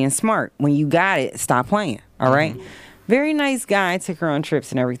 that's being smart. When you got it, stop playing. All right. Very nice guy. Took her on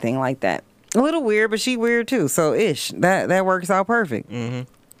trips and everything like that. A little weird, but she weird too. So that works out perfect.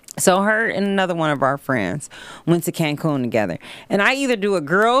 So her and another one of our friends went to Cancun together. And I either do a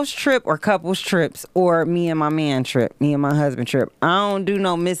girls trip or couples trips, or me and my man trip, me and my husband trip. I don't do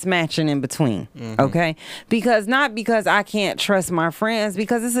no mismatching in between. Okay? Not because I can't trust my friends,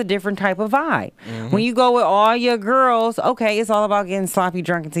 because it's a different type of vibe. When you go with all your girls, okay, it's all about getting sloppy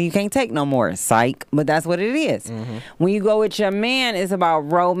drunk until you can't take no more. Psych. But that's what it is. When you go with your man, it's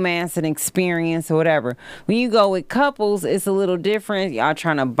about romance and experience or whatever. When you go with couples, it's a little different. Y'all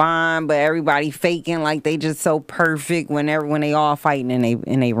trying to bond, but everybody faking like they just so perfect when they all fighting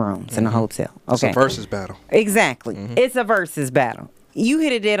in they rooms in the hotel. Okay. It's a versus battle. Exactly. It's a versus battle. You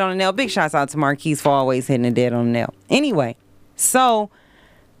hit it dead on the nail. Big shouts out to Marquise for always hitting it dead on the nail. Anyway, so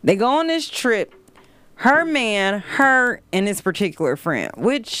they go on this trip. Her man, her, and this particular friend,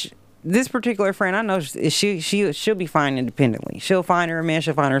 which this particular friend, I know she'll be fine independently. She'll find her a man,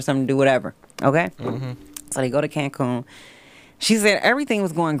 she'll find her something to do, whatever. Okay? So they go to Cancun. She said everything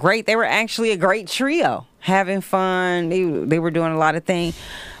was going great. They were actually a great trio, having fun. They were doing a lot of things.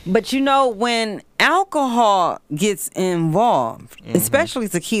 But when alcohol gets involved, especially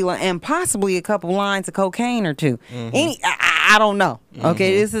tequila and possibly a couple lines of cocaine or two, I don't know.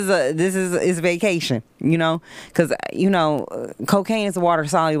 Okay, this is vacation. Because cocaine is a water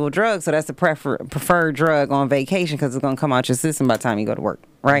soluble drug, so that's the preferred drug on vacation because it's gonna come out your system by the time you go to work,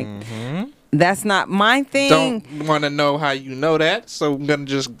 right? That's not my thing. Don't want to know how you know that, so I'm gonna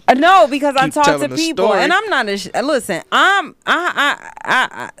just no, because I talk to telling the people, story. and I'm not. Listen,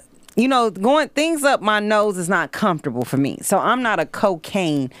 going things up my nose is not comfortable for me. So I'm not a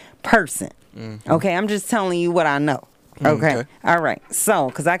cocaine person. Okay, I'm just telling you what I know. Okay. All right. So,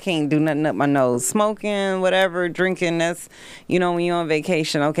 because I can't do nothing up my nose. Smoking, whatever, drinking, that's, when you're on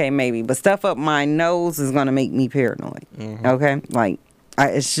vacation, okay, maybe. But stuff up my nose is going to make me paranoid. Okay?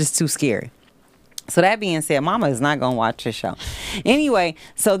 It's just too scary. So that being said, Mama is not going to watch this show. Anyway,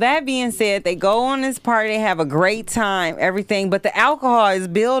 so that being said, they go on this party, they have a great time, everything, but the alcohol is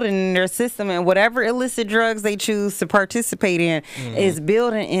building in their system, and whatever illicit drugs they choose to participate in is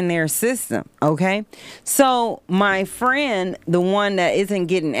building in their system, okay? So my friend, the one that isn't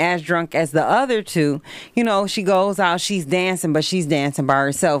getting as drunk as the other two, she goes out, she's dancing, but she's dancing by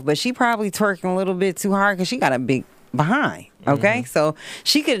herself, but she probably twerking a little bit too hard because she got a big behind. Okay, so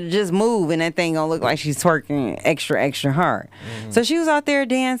she could just move and that thing gonna look like she's twerking extra hard. So she was out there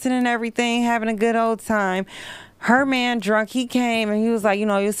dancing and everything, having a good old time. Her man drunk, he came and he was like, it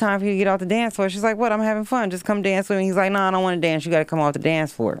was time for you to get off the dance floor. She's like, what? I'm having fun. Just come dance with me. He's like, no, I don't want to dance. You got to come off the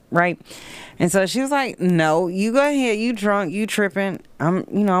dance floor, right? And so she was like, no, you go ahead. You drunk, you tripping. I'm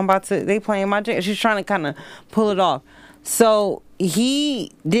about to. They playing my jam. She's trying to kind of pull it off. So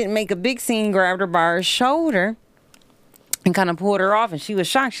he didn't make a big scene. Grabbed her by her shoulder and kind of pulled her off, and she was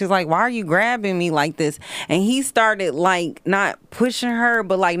shocked. She's like, why are you grabbing me like this? And he started not pushing her,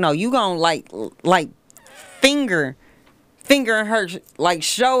 but no, you gonna finger her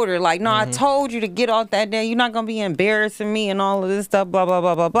shoulder, no, I told you to get off that day. You're not gonna be embarrassing me and all of this stuff, blah blah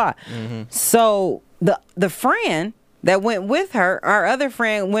blah blah blah. So the friend that went with her, our other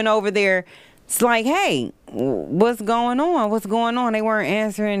friend, went over there. It's like, hey, what's going on? They weren't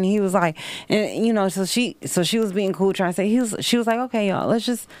answering. He was like, and so she was being cool, trying to say, she was like, okay, y'all, let's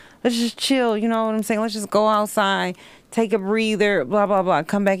just chill. You know what I'm saying? Let's just go outside, take a breather, blah blah blah.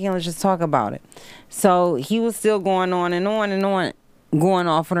 Come back in, let's just talk about it. So he was still going on and on and on, going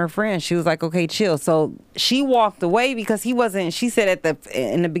off on her friend. She was like, okay, chill. So she walked away because he wasn't. She said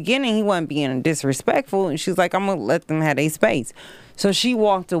in the beginning he wasn't being disrespectful, and she was like, I'm gonna let them have their space. So she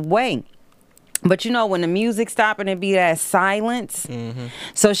walked away. But when the music stopped and it be that silence.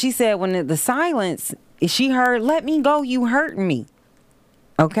 So she said when the silence, she heard, let me go, you hurting me.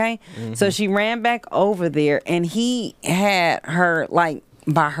 Okay? So she ran back over there and he had her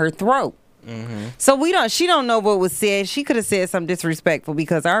by her throat. So she don't know what was said. She could have said something disrespectful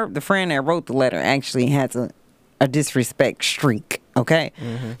because the friend that wrote the letter actually has a disrespect streak. Okay,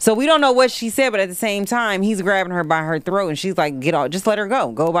 so we don't know what she said, but at the same time, he's grabbing her by her throat, and she's like, "Get off! Just let her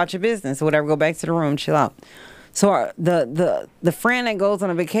go about your business, or whatever. Go back to the room, chill out." So the friend that goes on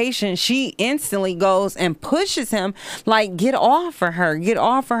a vacation, she instantly goes and pushes him, get off of her,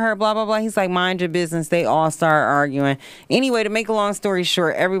 blah blah blah. He's like, "Mind your business." They all start arguing. Anyway, to make a long story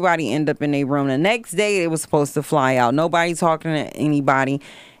short, everybody ended up in their room. The next day, they was supposed to fly out. Nobody talking to anybody,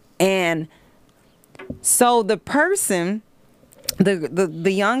 and so the person.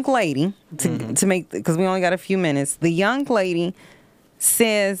 The young lady, to make, because we only got a few minutes, the young lady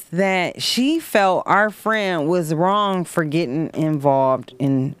says that she felt our friend was wrong for getting involved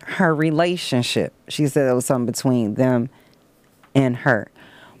in her relationship. She said it was something between them and her.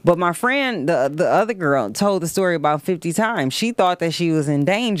 But my friend, the other girl, told the story about 50 times. She thought that she was in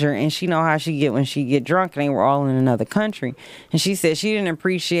danger, and she know how she get when she get drunk, and they were all in another country. And she said she didn't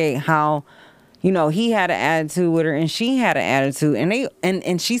appreciate how he had an attitude with her and she had an attitude,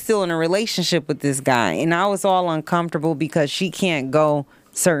 and she's still in a relationship with this guy. And I was all uncomfortable because she can't go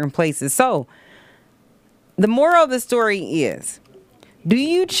certain places. So the moral of the story is, do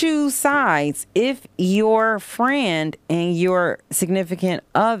you choose sides if your friend and your significant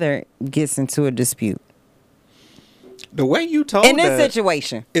other gets into a dispute? The way you told in this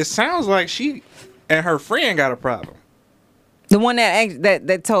situation, it sounds like she and her friend got a problem. The one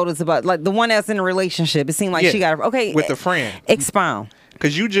that told us about, the one that's in a relationship, it seemed like she got okay with the friend. Expound.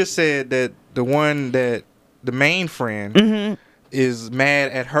 Because you just said that the main friend is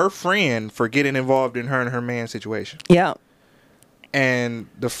mad at her friend for getting involved in her and her man's situation. Yeah. And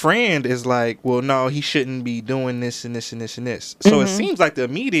the friend is like, well, no, he shouldn't be doing this and this and this and this. So it seems like the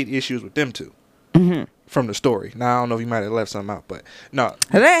immediate issues with them two from the story. Now, I don't know if you might have left something out, but no.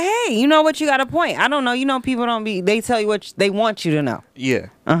 Hey, you know what? You got a point. I don't know. You know, people don't be, they tell you what they want you to know. Yeah.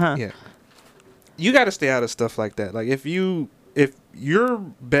 Yeah. You got to stay out of stuff like that. Like, if your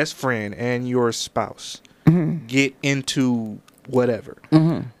best friend and your spouse get into whatever,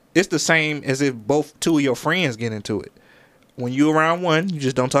 it's the same as if two of your friends get into it. When you around one, you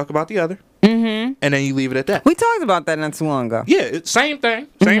just don't talk about the other, and then you leave it at that. We talked about that not too long ago. Yeah, same thing.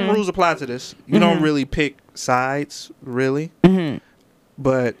 Same rules apply to this. You don't really pick sides, really.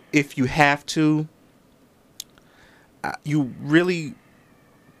 But if you have to, you really,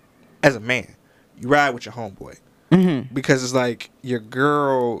 as a man, you ride with your homeboy. Because it's like your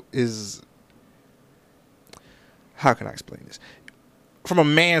girl is... How can I explain this? From a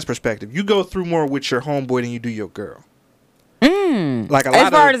man's perspective, you go through more with your homeboy than you do your girl. Like a lot as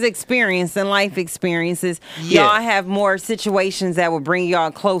far as experience and life experiences, y'all have more situations that will bring y'all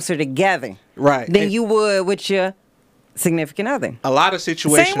closer together, right? Than you would with your significant other. A lot of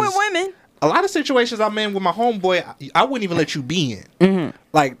situations. Same with women. A lot of situations I'm in with my homeboy, I wouldn't even let you be in.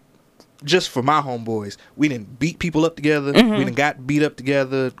 Like, just for my homeboys, we didn't beat people up together. We didn't got beat up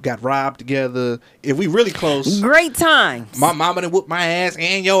together, got robbed together. If we really close, great times. My mama done whooped my ass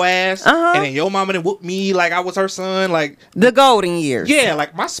and your ass, and then your mama done whooped me like I was her son. Like the golden years. Yeah,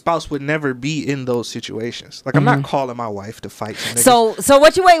 like my spouse would never be in those situations. Like I'm not calling my wife to fight some niggas. So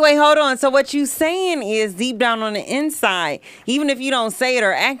what you wait, hold on. So what you saying is deep down on the inside, even if you don't say it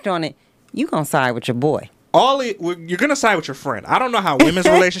or act on it, you gonna side with your boy. You're gonna side with your friend. I don't know how women's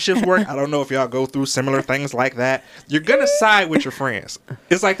relationships work. I don't know if y'all go through similar things like that. You're gonna side with your friends.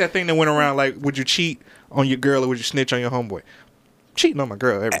 It's like that thing that went around, like, would you cheat on your girl or would you snitch on your homeboy? Cheating on my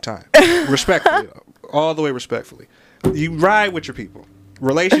girl every time. Respectfully, all the way respectfully. You ride with your people.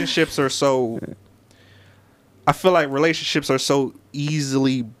 Relationships are so... I feel like relationships are so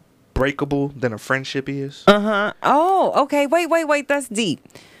easily breakable than a friendship is. Oh, okay. Wait. That's deep.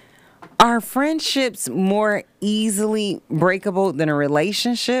 Are friendships more easily breakable than a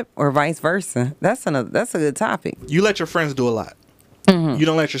relationship, or vice versa? That's a good topic. You let your friends do a lot. You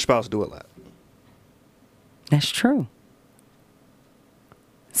don't let your spouse do a lot. That's true.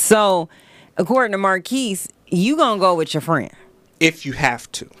 So, according to Marquise, you gonna go with your friend if you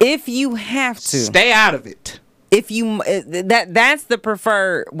have to. If you have to, stay out of it. If you that's the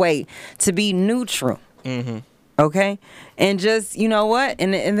preferred way, to be neutral. Okay, and just, you know what,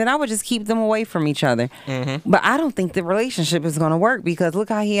 and then I would just keep them away from each other. But I don't think the relationship is gonna work, because look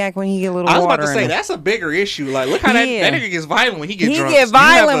how he act when he get a little water. I was about to say that's a bigger issue. Like, look how that nigga gets violent when he get drunk. He get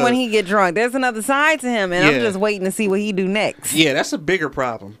violent when he get drunk. There's another side to him, and I'm just waiting to see what he do next. Yeah, that's a bigger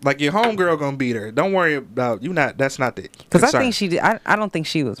problem. Like, your homegirl gonna beat her. Don't worry about you. That's not the concern. Because I think she did. I don't think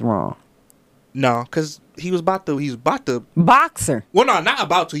she was wrong. No, because he was about to boxer. Well, no, not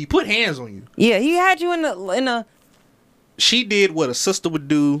about to. He put hands on you. Yeah, he had you in a. She did what a sister would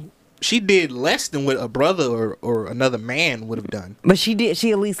do. She did less than what a brother or another man would have done. But she did.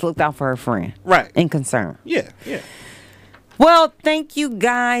 She at least looked out for her friend. Right. And concern. Yeah. Well, thank you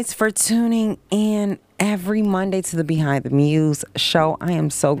guys for tuning in every Monday to the Behind the Muse show. I am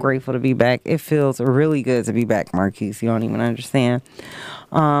so grateful to be back. It feels really good to be back, Marquise. You don't even understand.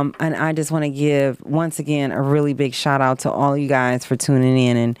 And I just want to give, once again, a really big shout out to all you guys for tuning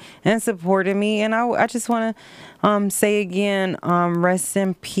in and supporting me. And I just want to say again, rest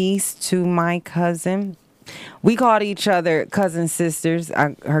in peace to my cousin. We called each other cousin sisters.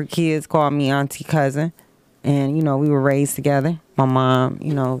 Her kids called me auntie cousin. And, you know, we were raised together. My mom,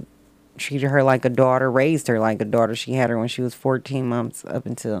 you know, treated her like a daughter, raised her like a daughter. She had her when she was 14 months up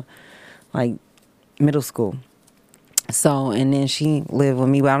until, like, middle school. So, and then she lived with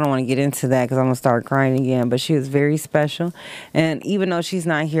me, but I don't want to get into that because I'm going to start crying again. But she was very special. And even though she's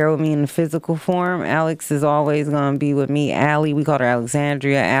not here with me in the physical form, Alex is always going to be with me. Allie, we called her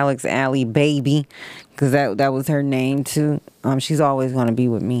Alexandria, Alex, Allie, baby, because that was her name too. She's always going to be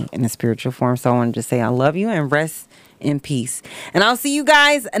with me in the spiritual form. So I wanted to say I love you and rest in peace. And I'll see you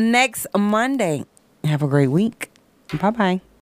guys next Monday. Have a great week. Bye-bye.